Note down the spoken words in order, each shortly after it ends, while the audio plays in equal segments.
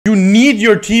need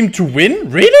your team to win?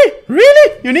 Really?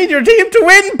 Really? You need your team to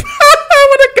win?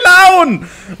 What a clown!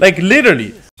 Like,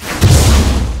 literally.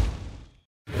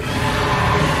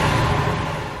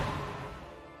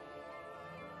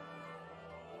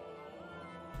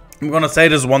 I'm gonna say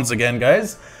this once again,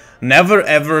 guys. Never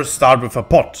ever start with a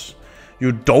pot.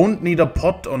 You don't need a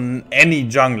pot on any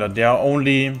jungler. There are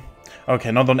only...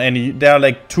 Okay, not on any. There are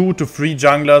like 2 to 3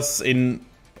 junglers in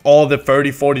all the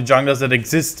 30-40 junglers that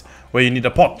exist where you need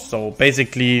a pot. So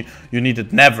basically, you need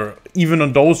it never. Even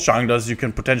on those junglers, you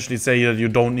can potentially say that you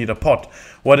don't need a pot.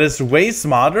 What is way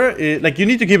smarter, like you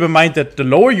need to keep in mind that the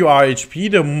lower you are HP,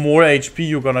 the more HP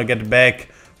you're gonna get back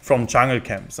from jungle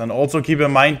camps. And also keep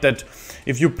in mind that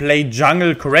if you play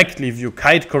jungle correctly, if you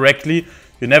kite correctly,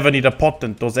 you never need a pot,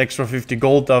 and those extra 50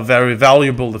 gold are very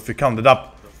valuable if you count it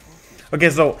up. Okay,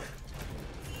 so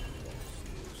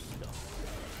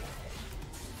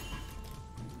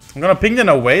I'm gonna ping them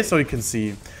away so you can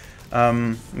see.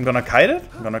 I'm gonna kite it.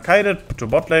 I'm gonna kite it to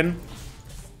bot lane.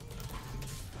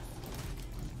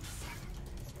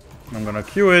 I'm gonna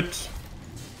Q it.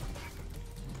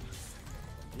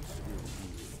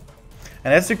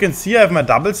 And as you can see, I have my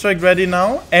double strike ready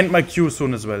now and my Q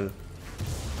soon as well.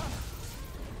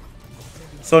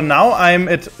 So now I'm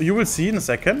at, you will see in a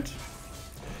second.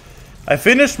 I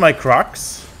finished my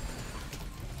Crux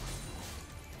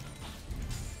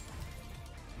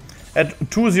at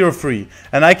 203.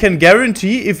 And I can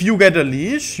guarantee if you get a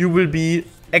leash, you will be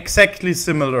exactly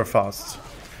similar fast.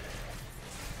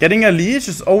 Getting a leash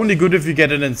is only good if you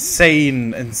get an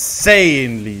insane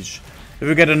leash. If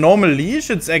you get a normal leash,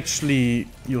 it's actually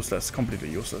useless, completely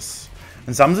useless.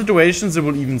 In some situations, it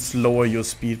will even slower your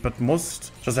speed, but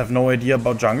most just have no idea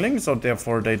about jungling, so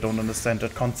therefore they don't understand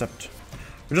that concept.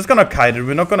 We're just gonna kite it.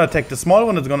 We're not gonna attack the small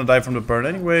one, it's gonna die from the burn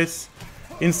anyways.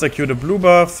 Insta-Q the blue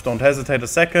buff, don't hesitate a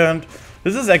second.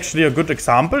 This is actually a good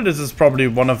example. This is probably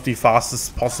one of the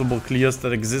fastest possible clears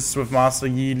that exists with Master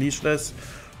Yi leashless.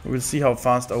 We'll see how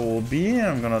fast I will be.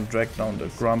 I'm gonna drag down the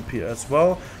Grump here as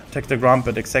well. Take the Grump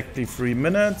at exactly 3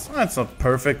 minutes. It's not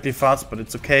perfectly fast, but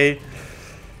it's okay.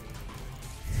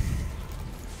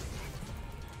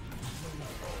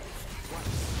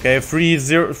 Okay,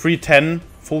 310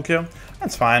 full clear.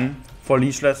 That's fine. For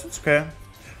leashless, it's okay.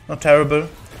 Not terrible.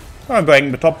 I'm going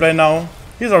in the top lane now.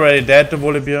 He's already dead, the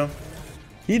Volibear.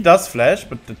 He does flash,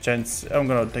 but the chance... I'm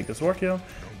gonna take the sword here.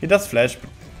 He does flash, but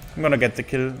I'm gonna get the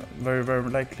kill very, very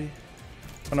likely.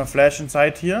 Gonna flash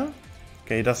inside here.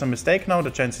 Okay, he does a mistake now. The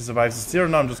chance he survives is 0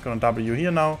 now. I'm just gonna W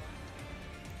here now.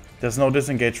 There's no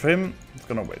disengage for him. I'm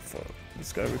gonna wait for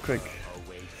this guy real quick.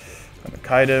 Gonna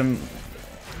kite him.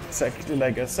 Exactly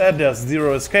like I said, there's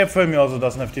 0 escape for him. He also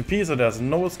doesn't have TP, so there's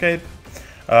no escape.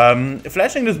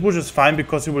 Flashing this bush is fine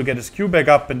because he will get his Q back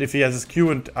up, and if he has his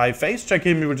Q and I face check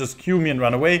him, he will just Q me and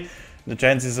run away. The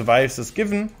chance he survives is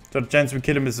given, so the chance we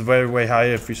kill him is very, very high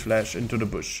if we slash into the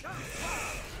bush.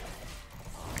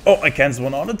 Oh, I cancel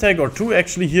one auto attack, or 2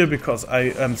 actually here, because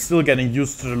I am still getting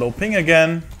used to the low ping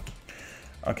again.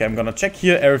 Okay, I'm gonna check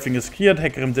here, everything is cleared,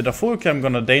 Hecarim did a full kill, I'm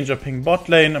gonna danger ping bot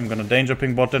lane, I'm gonna danger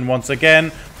ping bot lane once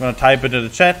again, I'm gonna type it in the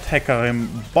chat, Hecarim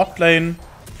bot lane.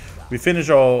 We finish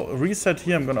our reset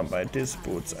here, I'm gonna buy this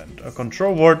boots and a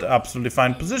control ward, absolutely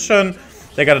fine position.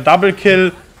 They got a double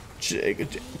kill,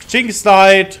 Jinx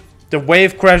died, the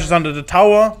wave crashes under the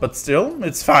tower, but still,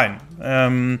 it's fine.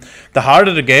 The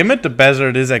harder the game the better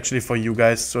it is actually for you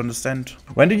guys to understand.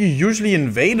 When do you usually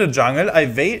invade a jungle? I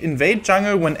invade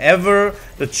jungle whenever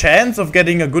the chance of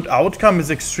getting a good outcome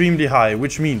is extremely high,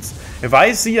 which means if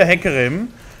I see a Hecarim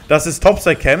does his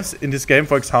topside camps in this game,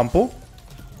 for example,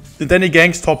 and then he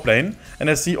ganks top lane, and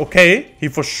I see, okay, he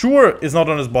for sure is not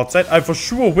on his bot side, I for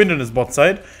sure win on his bot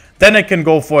side, then I can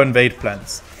go for invade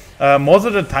plans. Most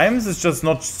of the times it's just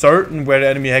not certain where the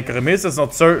enemy Hecarim is, it's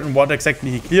not certain what exactly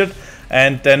he cleared,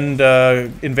 and then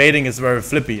the invading is very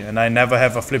flippy, and I never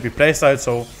have a flippy playstyle,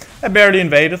 so I barely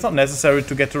invade. It's not necessary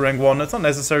to get to rank 1, it's not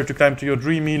necessary to climb to your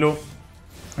dream elo.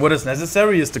 What is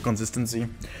necessary is the consistency.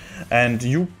 And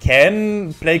you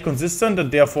can play consistent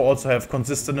and therefore also have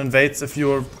consistent invades if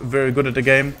you're very good at the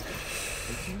game.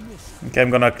 Okay,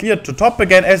 I'm gonna clear to top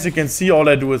again. As you can see, all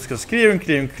I do is just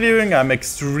clearing. I'm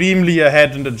extremely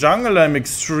ahead in the jungle. I'm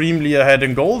extremely ahead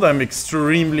in gold. I'm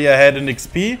extremely ahead in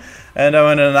XP. And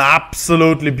I'm in an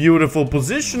absolutely beautiful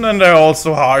position. And I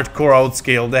also hardcore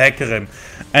outscale the Hecarim.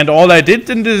 And all I did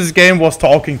in this game was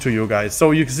talking to you guys.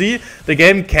 So you see, the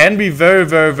game can be very,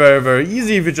 very, very, very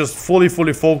easy if you just fully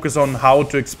focus on how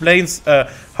to explain,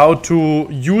 how to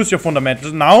use your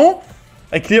fundamentals. Now,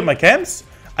 I cleared my camps.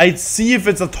 I see if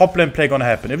it's a top lane play gonna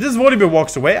happen. If this Volibear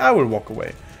walks away, I will walk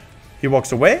away. He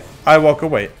walks away. I walk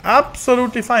away.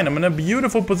 Absolutely fine. I'm in a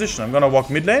beautiful position. I'm gonna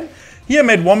walk mid lane. Here I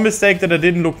made one mistake that I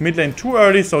didn't look mid lane too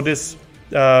early, so this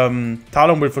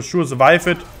Talon will for sure survive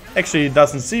it. Actually, he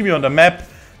doesn't see me on the map.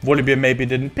 Volibear maybe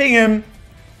didn't ping him.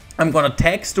 I'm gonna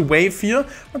tax the wave here.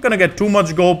 Not gonna get too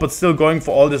much gold, but still going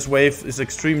for all this wave is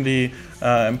extremely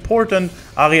important.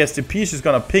 Ari has TP, she's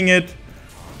gonna ping it.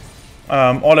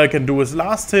 All I can do is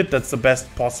last hit. That's the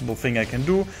best possible thing I can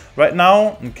do right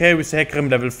now. Okay, we see Hecarim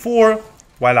level 4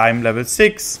 while I'm level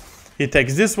 6. He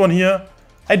takes this one here.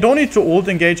 I don't need to ult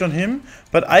engage on him,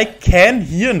 but I can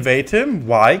here invade him.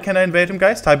 Why can I invade him,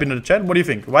 guys? Type into the chat. What do you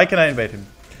think? Why can I invade him?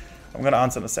 I'm gonna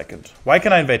answer in a second. Why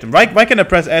can I invade him? Why can I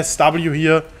press SW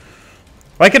here?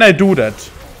 Why can I do that?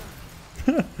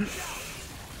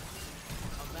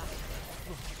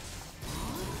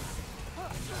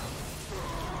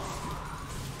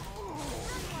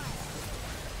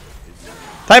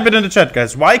 Type it in the chat,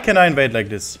 guys. Why can I invade like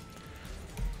this?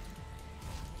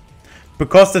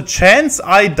 Because the chance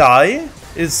I die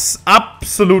is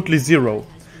absolutely 0.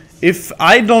 If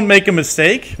I don't make a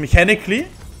mistake, mechanically,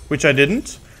 which I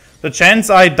didn't, the chance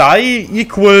I die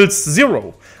equals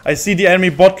 0. I see the enemy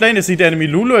bot lane, I see the enemy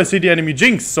Lulu, I see the enemy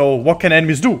Jinx. So what can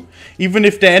enemies do? Even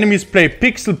if the enemies play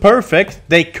pixel perfect,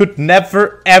 they could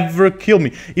never ever kill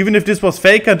me. Even if this was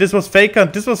Faker, this was Faker,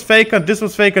 this was Faker, this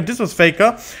was Faker, this was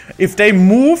Faker. If they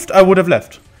moved, I would have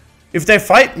left. If they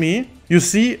fight me, you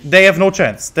see, they have no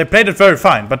chance. They played it very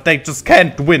fine, but they just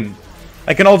can't win.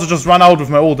 I can also just run out with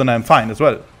my ult and I'm fine as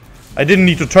well. I didn't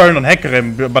need to turn on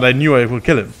Hecarim, but I knew I would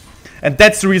kill him. And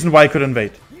that's the reason why I could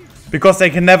invade. Because they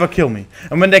can never kill me.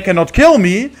 And when they cannot kill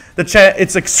me,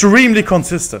 it's extremely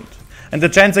consistent. And the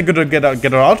chance I could get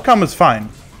an outcome is fine.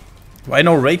 Why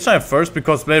no Rage Knife first?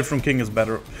 Because Blade from King is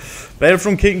better. Blade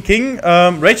from King,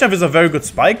 Rage Knife is a very good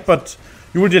spike, but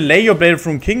you will delay your Blade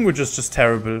from King, which is just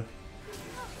terrible.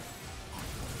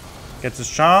 Gets his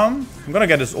charm. I'm gonna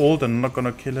get his ult and I'm not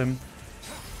gonna kill him.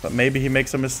 But maybe he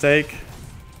makes a mistake.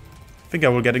 I think I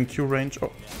will get in Q range.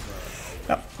 Oh.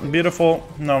 Yeah, beautiful.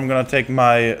 Now I'm gonna take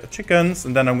my chickens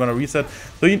and then I'm gonna reset.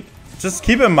 So you just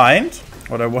keep in mind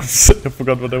what I want to say. I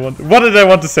forgot what I wanted. What did I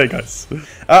want to say, guys?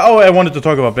 Oh, I wanted to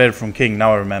talk about Blade from King.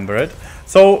 Now I remember it.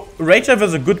 So Rage Knife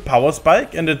is a good power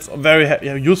spike and it's very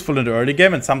useful in the early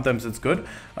game and sometimes it's good.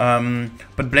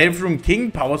 But Blade from King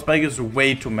power spike is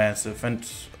way too massive and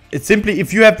it's simply,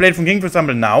 if you have Blade from King, for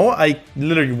example, now, I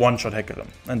literally one-shot Hecarim.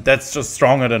 And that's just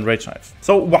stronger than Rage Knife.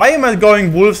 So why am I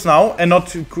going Wolves now and not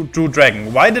to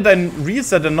Dragon? Why did I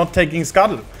reset and not taking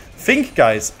Scuttle? Think,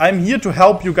 guys, I'm here to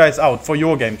help you guys out for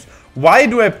your games. Why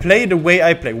do I play the way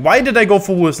I play? Why did I go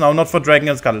for Wolves now, not for Dragon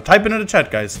and Scuttle? Type it in the chat,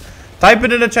 guys. Type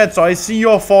it in the chat so I see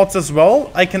your thoughts as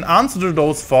well. I can answer to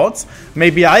those thoughts.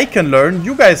 Maybe I can learn,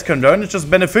 you guys can learn. It's just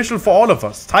beneficial for all of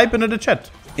us. Type it in the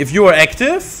chat. If you are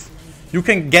active, you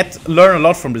can learn a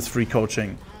lot from this free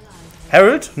coaching.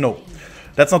 Herald? No.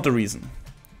 That's not the reason.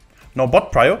 No,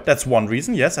 bot prio. That's one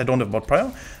reason. Yes, I don't have bot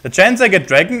prio. The chance I get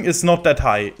Dragon is not that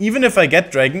high. Even if I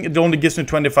get Dragon, it only gives me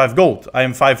 25 gold. I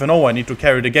am 5-0. I need to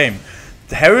carry the game.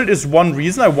 The Herald is one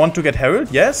reason I want to get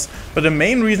Herald, yes. But the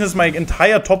main reason is my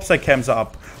entire topside camps are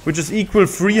up, which is equal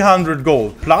 300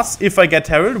 gold. Plus, if I get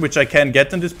Herald, which I can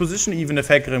get in this position, even if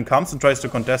Hecarim comes and tries to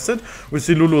contest it, with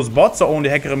the Lulu's bot, so only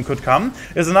Hecarim could come,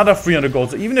 is another 300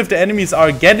 gold. So even if the enemies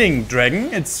are getting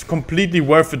Dragon, it's completely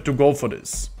worth it to go for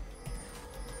this.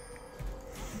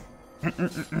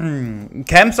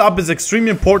 Camps up is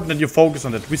extremely important that you focus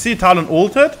on it. We see Talon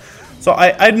ulted. So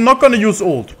I'm not gonna use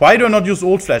ult. Why do I not use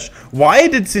ult flash? Why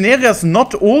did Sinerias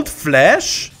not ult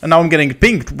flash? And now I'm getting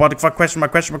pinged. What the fuck? Question, my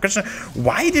question.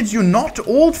 Why did you not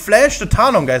ult flash the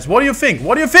Talon, guys? What do you think?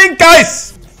 What do you think,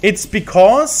 guys? It's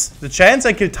because the chance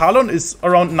I kill Talon is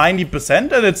around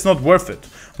 90% and it's not worth it.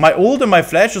 My ult and my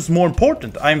flash is more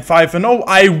important. I'm 5-0.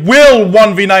 I will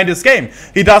 1v9 this game.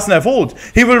 He doesn't have ult.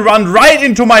 He will run right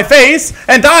into my face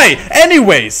and die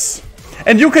anyways.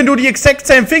 And you can do the exact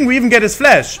same thing. We even get his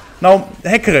flash. Now,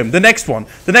 Hecarim, the next one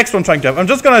trying to have. I'm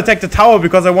just gonna attack the tower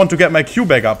because I want to get my Q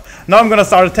back up. Now I'm gonna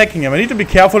start attacking him. I need to be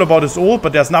careful about his ult,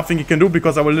 but there's nothing he can do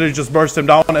because I will literally just burst him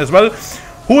down as well.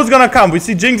 Who's gonna come? We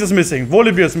see Jinx is missing.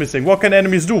 Volibear is missing. What can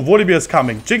enemies do? Volibear is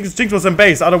coming. Jinx was in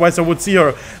base, otherwise I would see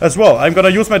her as well. I'm gonna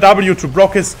use my W to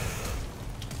block his...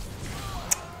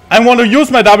 I want to use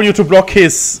my W to block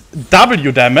his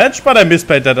W damage, but I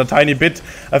misplayed that a tiny bit.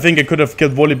 I think I could have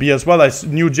killed Volibear as well. I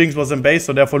knew Jinx was in base,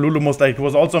 so therefore Lulu most likely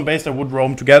was also in base. They would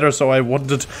roam together, so I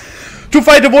wanted to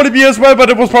fight the Volibear as well, but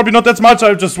it was probably not that smart.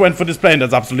 I just went for this play, and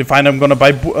that's absolutely fine. I'm gonna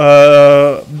buy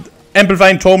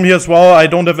Amplifying Tome here as well. I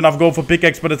don't have enough gold for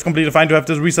pickaxe, but it's completely fine to have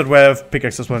this reset where I have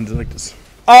pickaxe as well and like this.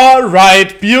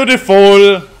 Alright,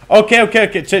 beautiful.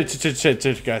 Okay.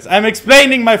 Chill, guys. I'm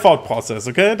explaining my thought process,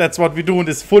 okay? That's what we do in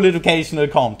this full educational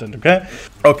content, okay?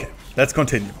 Okay, let's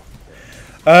continue.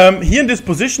 Here in this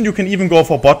position, you can even go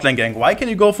for bot lane gank. Why can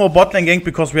you go for bot lane gank?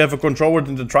 Because we have a controller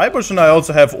in the tribush, and I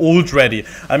also have ult ready.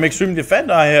 I'm extremely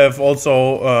fed. I have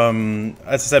also, as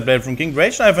I said, played from King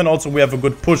Duration. And also we have a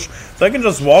good push. So I can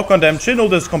just walk on them, chin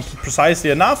ult is precisely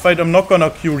enough. Right? I'm not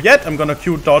gonna Q yet. I'm gonna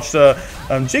Q dodge the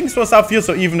Jinx for stuff here.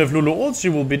 So even if Lulu ults, she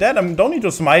will be dead. I don't need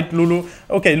to smite Lulu.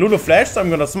 Okay, Lulu flashed, so I'm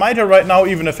gonna smite her right now.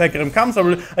 Even if Hecarim comes,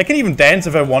 I can even dance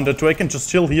if I wanted to. I can just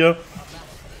chill here.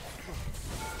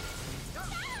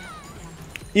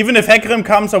 Even if Hecarim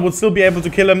comes, I would still be able to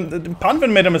kill him.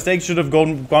 Panvin made a mistake, should have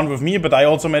gone with me, but I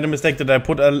also made a mistake that I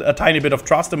put a tiny bit of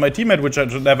trust in my teammate, which I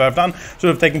should never have done. Should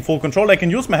have taken full control. I can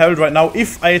use my Herald right now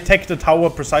if I attack the tower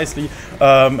precisely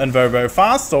and very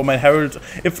fast. So my Herald,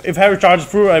 if Herald charges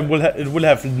through, it will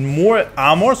have more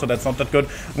armor, so that's not that good.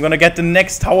 I'm gonna get the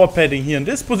next tower padding here in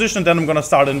this position, then I'm gonna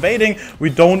start invading. We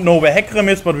don't know where Hecarim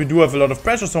is, but we do have a lot of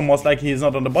pressure, so most likely he's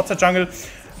not on the bot side jungle.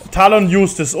 Talon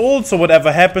used his ult, so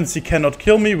whatever happens, he cannot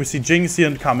kill me. We see Jinx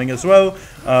here coming as well.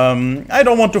 I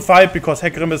don't want to fight because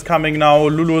Hecarim is coming now.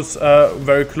 Lulu's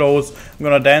very close. I'm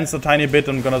gonna dance a tiny bit.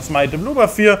 I'm gonna smite the blue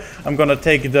buff here. I'm gonna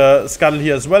take the scuttle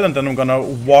here as well, and then I'm gonna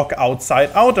walk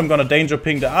outside out. I'm gonna danger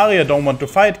ping the area. Don't want to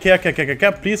fight. Care,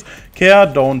 please. Care,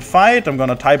 don't fight. I'm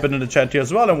gonna type it in the chat here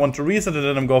as well. I want to reset it,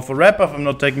 and I'm going for red buff. I'm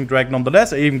not taking dragon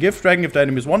nonetheless. I even give dragon if the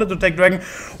enemies wanted to take dragon.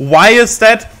 Why is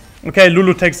that? Okay,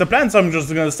 Lulu takes the plan, so I'm just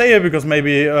gonna stay here because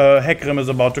maybe Hecarim is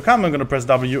about to come. I'm gonna press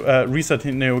W, reset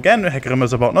Neo again. Hecarim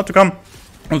is about not to come.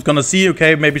 I was gonna see,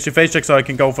 okay, maybe she face checks, so I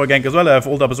can go for a gank as well. I have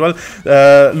ult up as well.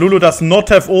 Lulu does not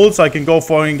have ult, so I can go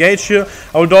for engage here.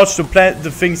 I will dodge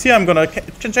the things here. I'm gonna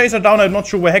chase her down. I'm not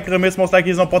sure where Hecarim is. Most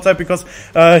likely he's on bot side because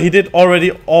he did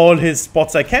already all his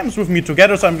bot side camps with me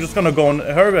together. So I'm just gonna go on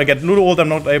her. I get Lulu ult. I'm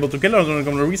not able to kill her, so I'm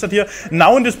gonna reset here.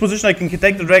 Now in this position, I can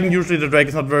take the dragon. Usually the dragon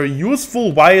is not very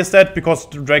useful. Why is that? Because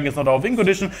the dragon is not out of win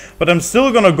condition. But I'm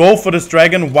still gonna go for this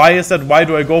dragon. Why is that? Why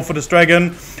do I go for this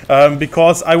dragon?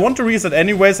 Because I want to reset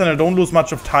anyway. And I don't lose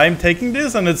much of time taking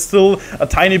this, and it's still a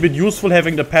tiny bit useful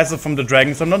having the passive from the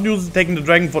dragon. So I'm not taking the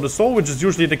dragon for the soul, which is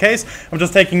usually the case. I'm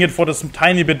just taking it for this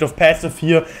tiny bit of passive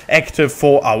here active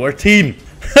for our team.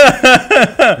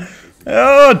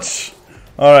 Ouch.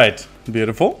 Alright,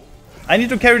 beautiful. I need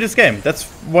to carry this game. That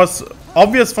was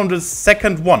obvious from the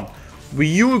second one.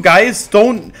 You guys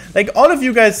don't, like, all of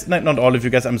you guys, not all of you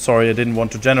guys, I'm sorry, I didn't want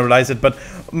to generalize it, but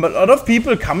a lot of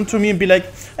people come to me and be like,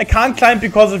 I can't climb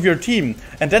because of your team.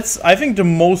 And that's, I think, the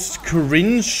most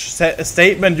cringe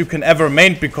statement you can ever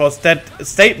make, because that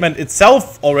statement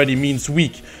itself already means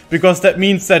weak. Because that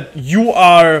means that you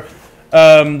are,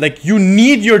 like, you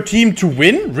need your team to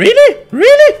win? Really?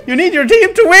 Really? You need your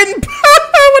team to win?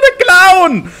 What a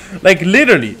clown! Like,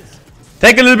 literally.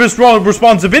 Take a little bit of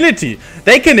responsibility.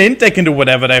 They can int, they can do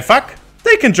whatever they fuck.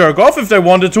 They can jerk off if they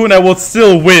wanted to, and I will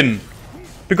still win.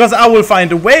 Because I will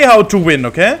find a way how to win,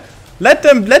 okay? Let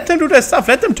them do their stuff.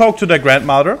 Let them talk to their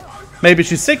grandmother. Maybe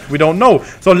she's sick, we don't know.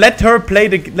 So let them play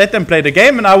the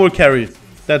game, and I will carry.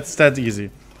 That's easy.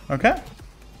 Okay?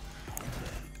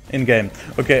 In game.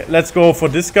 Okay, let's go for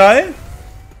this guy.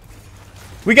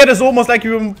 We get his ult, most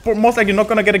likely not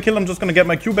gonna get a kill. I'm just gonna get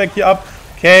my Q back here up.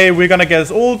 Okay, we're gonna get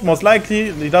his ult, most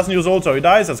likely. He doesn't use ult, so he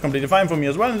dies. That's completely fine for me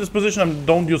as well in this position. I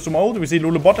don't use some ult. We see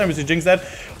Lulu bot lane, we see Jinx dead.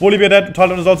 Volibear dead,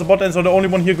 Talon is also bot lane, so the only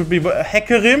one here could be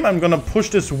Hecarim. I'm gonna push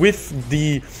this with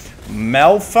the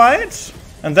Malphite.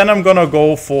 And then I'm gonna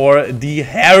go for the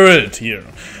Herald here.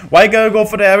 Why gotta go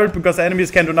for the Herald? Because the enemies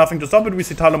can do nothing to stop it. We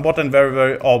see Talon bot lane,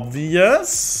 very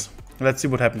obvious. Let's see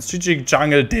what happens. GG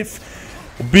jungle diff.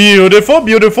 Beautiful,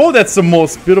 beautiful. That's the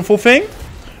most beautiful thing.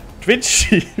 Twitch.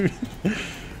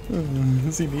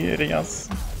 Sinerias.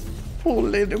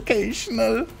 Full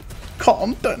educational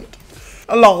content.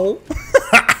 Lol.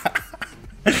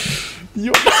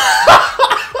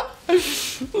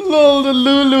 Lol, the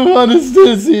Lulu one is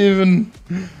this even.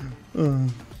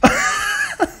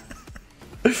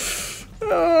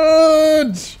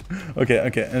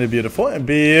 Okay, and beautiful,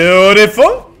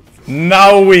 beautiful.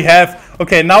 Now we have.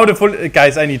 Okay, now the full.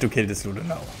 Guys, I need to kill this Lulu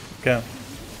now. Okay.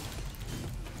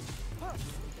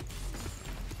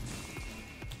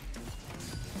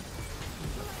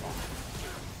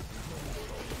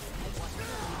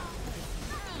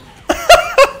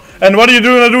 And what are you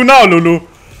gonna do now, Lulu?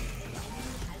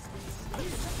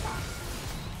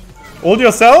 Hold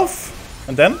yourself,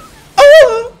 and then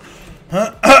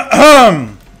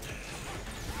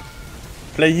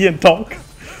play here and talk.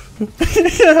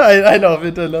 I love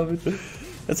it. I love it.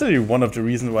 That's actually one of the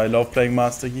reasons why I love playing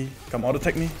Master Yi. Come auto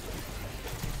attack me.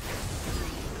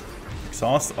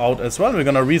 exhaust out as well. We're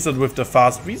gonna reset with the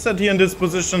fast reset here in this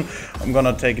position. I'm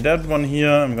gonna take that one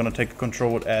here. I'm gonna take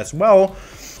control as well.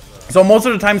 So most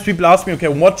of the times people ask me, okay,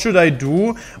 what should I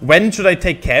do? When should I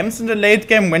take camps in the late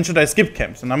game? When should I skip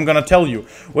camps? And I'm gonna tell you.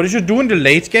 What you should do in the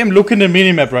late game, look in the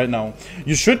minimap right now.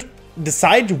 You should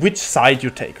decide which side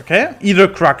you take, okay? Either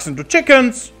Crux into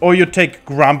Chickens or you take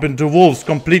Grump into Wolves.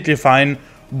 Completely fine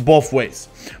both ways.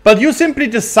 But you simply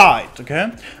decide,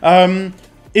 okay?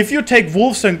 If you take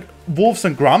Wolves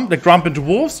and Grump, like Grump into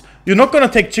Wolves, you're not gonna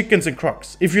take Chickens and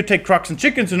Crux. If you take Crux and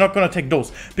Chickens, you're not gonna take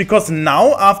those. Because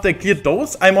now, after I cleared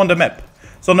those, I'm on the map.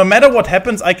 So no matter what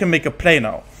happens, I can make a play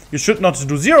now. You should not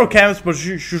do 0 camps, but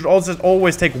you should also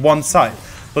always take one side.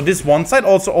 So this one side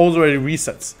also already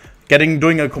resets.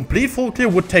 Doing a complete full clear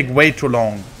would take way too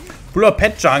long. Blue or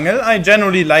pet jungle, I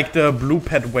generally like the blue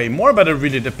pet way more, but it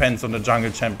really depends on the jungle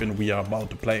champion we are about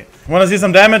to play. Wanna see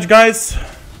some damage, guys?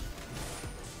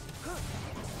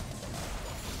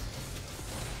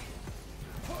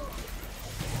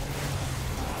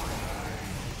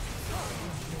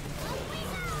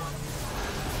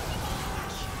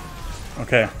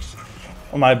 Okay.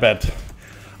 Oh, my bad.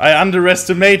 I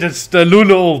underestimated the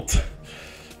Lulu ult.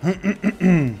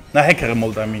 Hecarim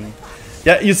ult, I mean.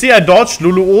 Yeah, you see I dodged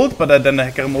Lulu ult, but then the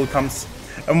Hecarim ult comes.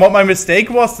 And what my mistake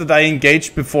was that I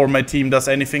engaged before my team does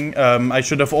anything. I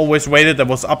should have always waited. That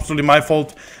was absolutely my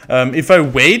fault. If I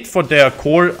wait for their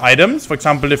core items, for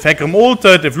example, if Hecarim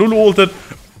ulted, if Lulu ulted,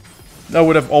 I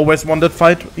would have always won that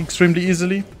fight extremely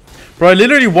easily. Bro, I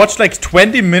literally watched like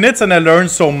 20 minutes and I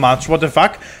learned so much. What the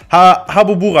fuck?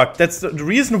 Habuburak. That's the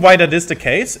reason why that is the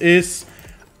case is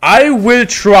I will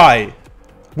try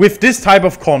with this type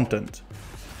of content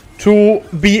to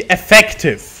be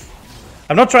effective.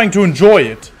 I'm not trying to enjoy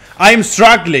it. I'm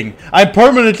struggling. I'm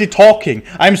permanently talking.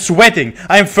 I'm sweating.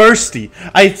 I'm thirsty.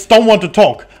 I don't want to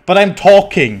talk, but I'm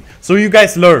talking. So you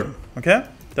guys learn. Okay?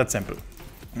 That's simple.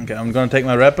 Okay, I'm gonna take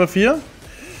my wrap up here.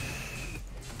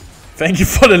 Thank you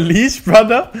for the leash,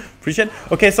 brother. Appreciate it.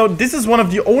 Okay, so this is one of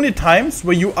the only times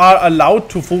where you are allowed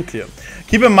to full clear.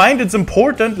 Keep in mind, it's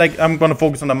important, like I'm gonna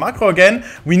focus on the macro again,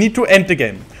 we need to end the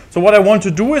game. So what I want to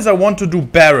do is I want to do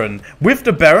Baron. With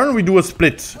the Baron, we do a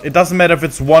split. It doesn't matter if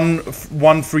it's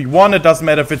 1-3-1, it doesn't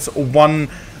matter if it's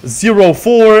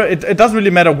 1-0-4, it doesn't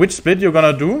really matter which split you're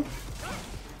gonna do.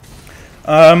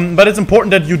 But it's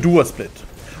important that you do a split.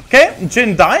 Okay,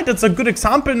 Jhin died, that's a good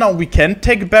example. Now we can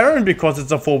take Baron because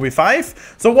it's a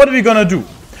 4v5. So what are we gonna do?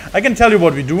 I can tell you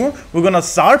what we do. We're gonna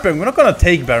start Baron. We're not gonna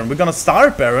take Baron. We're gonna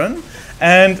start Baron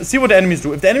and see what the enemies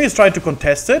do. If the enemies try to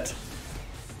contest it,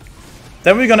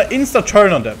 then we're gonna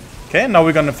insta-turn on them. Okay, now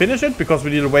we're gonna finish it because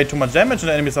we did way too much damage and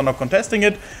the enemies are not contesting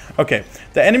it. Okay,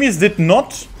 the enemies did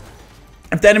not...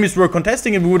 If the enemies were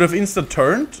contesting it, we would have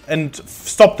insta-turned and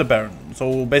stopped the Baron.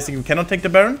 So basically we cannot take the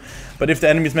Baron. But if the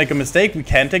enemies make a mistake, we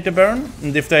can take the Baron.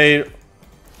 And if they...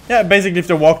 Yeah, basically if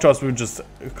they walk to us, we would just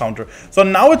counter. So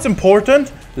now it's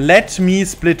important, let me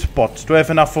split bot. Do I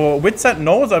have enough for Witset?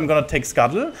 No, so I'm gonna take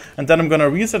Scuttle. And then I'm gonna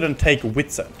reset and take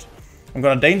Witset. I'm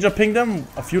gonna danger ping them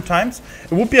a few times.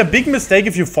 It would be a big mistake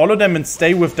if you follow them and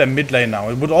stay with them mid lane now.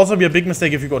 It would also be a big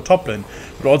mistake if you go top lane.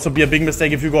 It would also be a big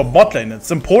mistake if you go bot lane.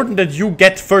 It's important that you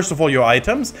get first of all your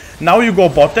items. Now you go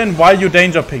bot lane while you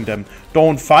danger ping them.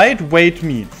 Don't fight, wait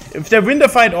me. If they win the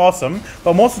fight, awesome.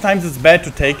 But most of the times it's bad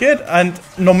to take it. And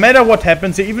no matter what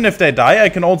happens, even if they die, I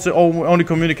can also only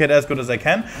communicate as good as I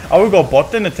can. I will go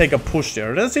bot lane and take a push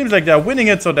there. That seems like they're winning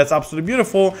it, so that's absolutely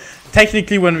beautiful.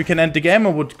 Technically, when we can end the game, I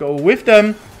would go with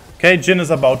them. Okay, Jhin is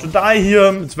about to die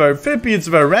here. It's very flippy, it's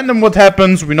very random what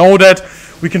happens. We know that.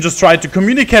 We can just try to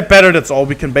communicate better. That's all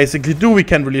we can basically do. We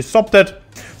can't really stop that.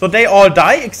 So they all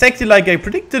die exactly like I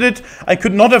predicted it. I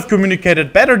could not have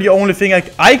communicated better. The only thing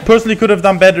I personally could have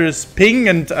done better is ping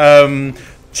and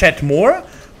chat more.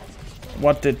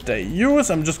 What did they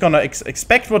use? I'm just gonna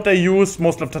expect what they use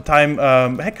most of the time.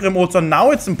 Hecarim also.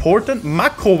 Now it's important.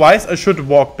 Macro-wise, I should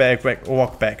walk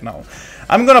back now.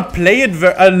 I'm gonna play it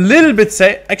a little bit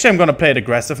safe. Actually, I'm gonna play it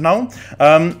aggressive now.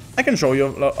 I can show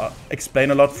you,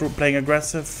 explain a lot through playing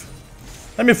aggressive.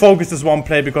 Let me focus this one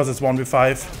play because it's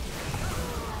 1v5.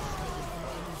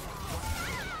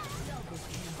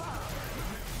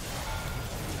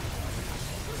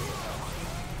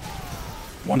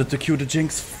 Wanted to cue the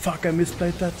Jinx. Fuck, I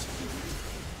misplayed that.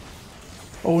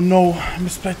 Oh no, I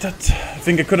misplayed that. I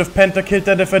think I could have penta-killed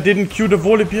that if I didn't cue the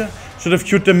Volibear. Should have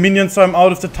queued the minions so I'm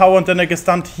out of the tower and then I get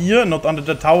stunned here, not under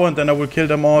the tower, and then I will kill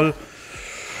them all.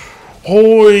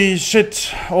 Holy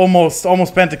shit. Almost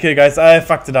penta-kill, guys. I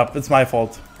fucked it up. It's my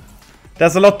fault.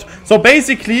 There's a lot. So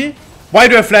basically, why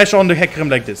do I flash on the Hecarim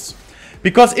like this?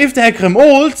 Because if the Hecarim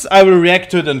ults, I will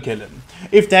react to it and kill him.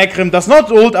 If the Hecarim does not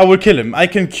ult, I will kill him. I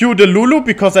can Q the Lulu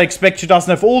because I expect she doesn't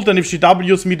have ult, and if she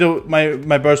Ws me,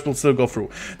 my burst will still go through.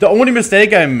 The only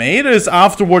mistake I made is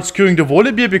afterwards Qing the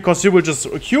Volibear because he will just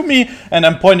Q me, and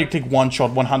I'm point and click one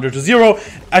shot 100 to 0.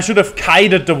 I should have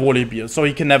kited the Volibear so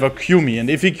he can never Q me, and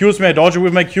if he Qs me, I dodge it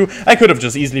with my Q. I could have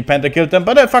just easily pentakilled them,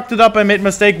 but I fucked it up. I made a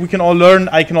mistake. We can all learn.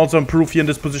 I can also improve here in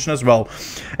this position as well.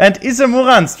 And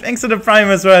Isamurans, thanks to the Prime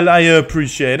as well. I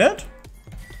appreciate it.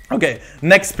 Okay,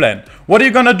 next plan. What are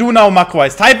you gonna do now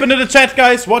macro-wise? Type into the chat,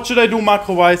 guys. What should I do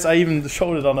macro-wise? I even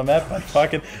showed it on the map, but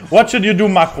fuck it. What should you do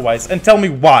macro-wise? And tell me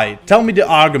why. Tell me the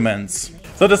arguments.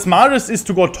 So the smartest is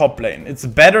to go top lane. It's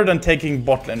better than taking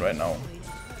bot lane right now.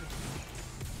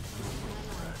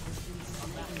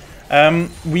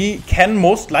 We can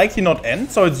most likely not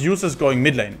end, so it's useless going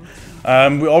mid lane.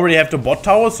 We already have the bot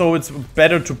tower, so it's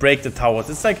better to break the towers.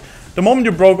 It's like the moment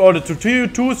you broke all the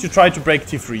 2-2s, you try to break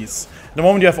T3s. The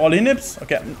moment you have all inhibs,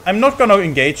 okay, I'm not gonna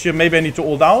engage here. Maybe I need to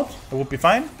ult out. That would be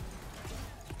fine.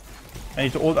 I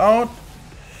need to ult out.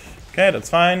 Okay, that's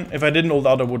fine. If I didn't ult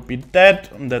out, I would be dead.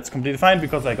 That's completely fine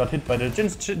because I got hit by the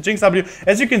Jinx W.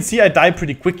 As you can see, I die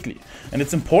pretty quickly. And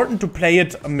it's important to play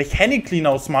it mechanically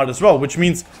now smart as well, which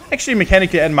means actually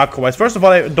mechanically and macro-wise. First of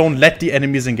all, I don't let the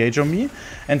enemies engage on me.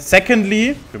 And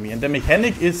secondly, and the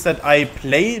mechanic is that I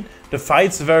play the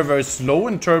fights very, very slow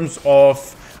in terms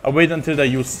of I wait until they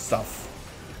use stuff.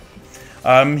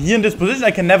 Here in this position,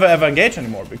 I can never ever engage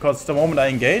anymore because the moment I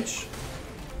engage,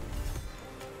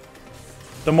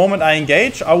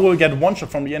 I will get one shot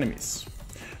from the enemies.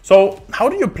 So how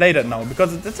do you play that now?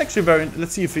 Because that's actually very.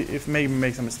 Let's see if maybe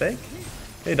makes a mistake.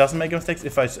 Okay, he doesn't make mistakes.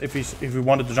 If we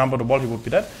wanted to jump on the wall, he would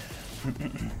be dead.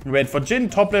 We wait for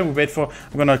Jhin top lane. We wait for.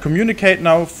 I'm gonna communicate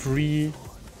now. 3,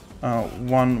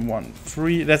 1, 1,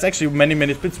 3. There's actually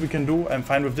many splits we can do. I'm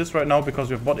fine with this right now because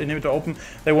we have bot inhibitor open.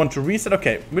 They want to reset.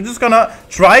 Okay, we're just gonna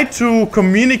try to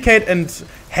communicate and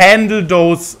handle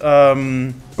those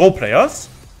go players.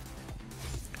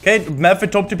 Okay,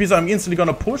 Malphite top TP, so I'm instantly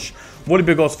gonna push.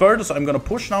 Volibear goes further, so I'm gonna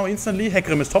push now instantly.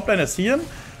 Hecarim is top lane, I see him.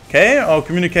 Okay, our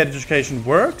communicate education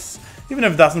works. Even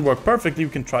if it doesn't work perfectly, we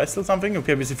can try still something.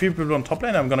 Okay, we see 3 people on top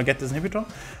lane. I'm gonna get this inhibitor.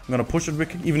 I'm gonna push it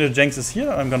quickly. Even if Jinx is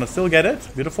here, I'm gonna still get it.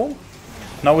 Beautiful.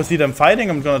 Now we see them fighting.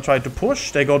 I'm gonna try to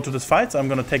push. They go to this fight, so I'm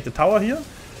gonna take the tower here.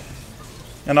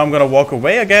 And I'm gonna walk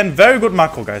away again. Very good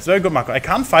macro, guys. Very good macro. I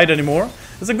can't fight anymore.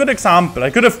 It's a good example. I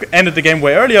could have ended the game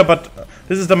way earlier, but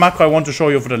this is the macro I want to show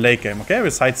you for the late game. Okay, we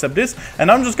sidestep this.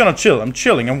 And I'm just gonna chill. I'm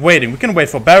chilling. I'm waiting. We can wait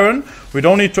for Baron. We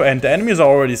don't need to end. The enemies are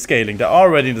already scaling. They're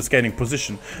already in the scaling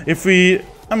position.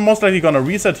 I'm most likely gonna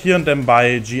reset here and then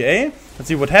buy GA. Let's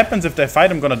see what happens. If they fight,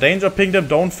 I'm gonna danger ping them.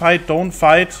 Don't fight. Don't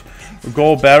fight.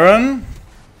 Go Baron.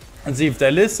 And see if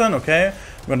they listen. Okay.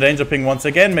 I'm gonna danger ping once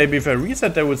again. Maybe if I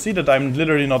reset, they will see that I'm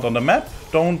literally not on the map.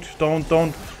 Don't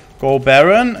go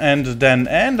Baron and then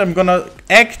end. I'm gonna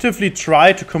actively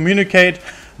try to communicate.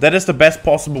 That is the best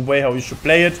possible way how you should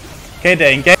play it. Okay,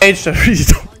 they engaged. I really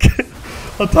don't care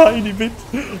a tiny bit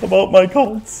about my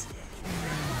cards.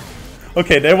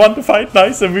 Okay, they want to fight.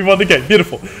 Nice, and we won the game.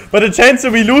 Beautiful. But the chance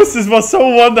that we lose this was so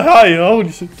high.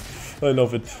 Holy shit. I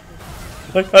love it.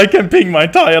 I can ping my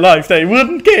entire life. They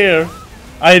wouldn't care.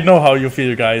 I know how you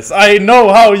feel, guys. I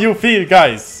know how you feel,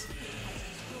 guys.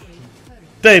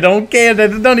 They don't care. They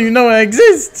don't even know I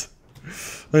exist.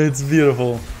 It's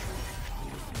beautiful.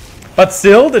 But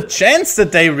still, the chance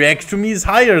that they react to me is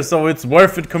higher, so it's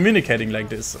worth it communicating like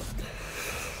this.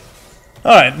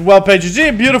 Alright, well played,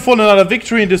 GG. Beautiful, another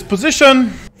victory in this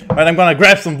position. Alright, I'm gonna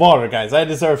grab some water, guys. I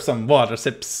deserve some water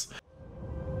sips.